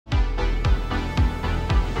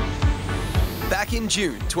Back in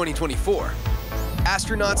June 2024,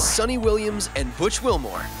 astronauts Suni Williams and Butch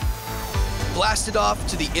Wilmore blasted off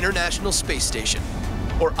to the International Space Station,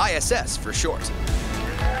 or ISS for short.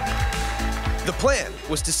 The plan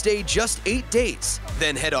was to stay just 8 days,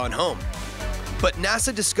 then head on home. But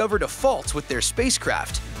NASA discovered a fault with their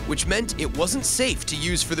spacecraft, which meant it wasn't safe to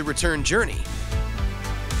use for the return journey.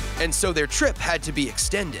 And so their trip had to be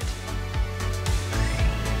extended.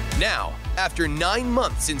 Now, after 9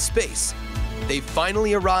 months in space, they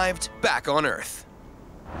finally arrived back on Earth.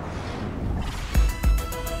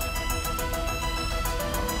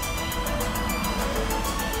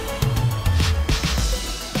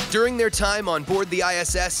 During their time on board the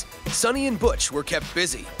ISS, Suni and Butch were kept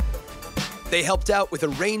busy. They helped out with a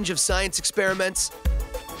range of science experiments,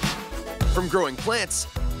 from growing plants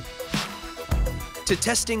to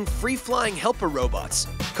testing free-flying helper robots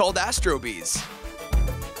called astrobees.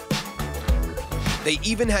 They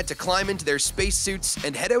even had to climb into their spacesuits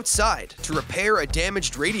and head outside to repair a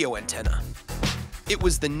damaged radio antenna. It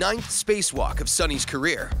was the 9th spacewalk of Suni's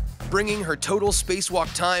career, bringing her total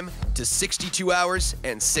spacewalk time to 62 hours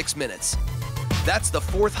and 6 minutes. That's the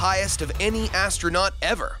 4th highest of any astronaut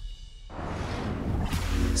ever.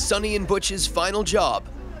 Suni and Butch's final job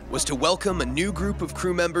was to welcome a new group of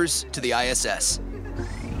crew members to the ISS.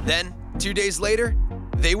 Then, 2 days later,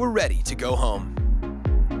 they were ready to go home.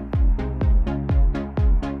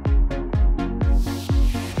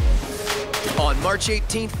 On March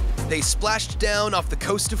 18th, they splashed down off the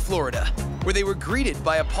coast of Florida, where they were greeted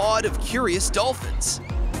by a pod of curious dolphins.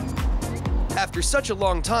 After such a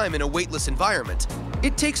long time in a weightless environment,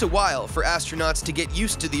 it takes a while for astronauts to get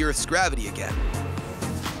used to the Earth's gravity again.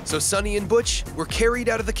 So Suni and Butch were carried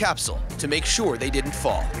out of the capsule to make sure they didn't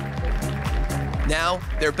fall. Now,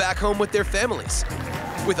 they're back home with their families,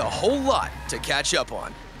 with a whole lot to catch up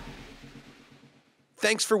on.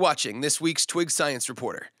 Thanks for watching this week's Twig Science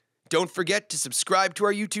Reporter. Don't forget to subscribe to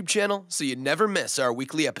our YouTube channel so you never miss our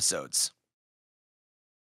weekly episodes.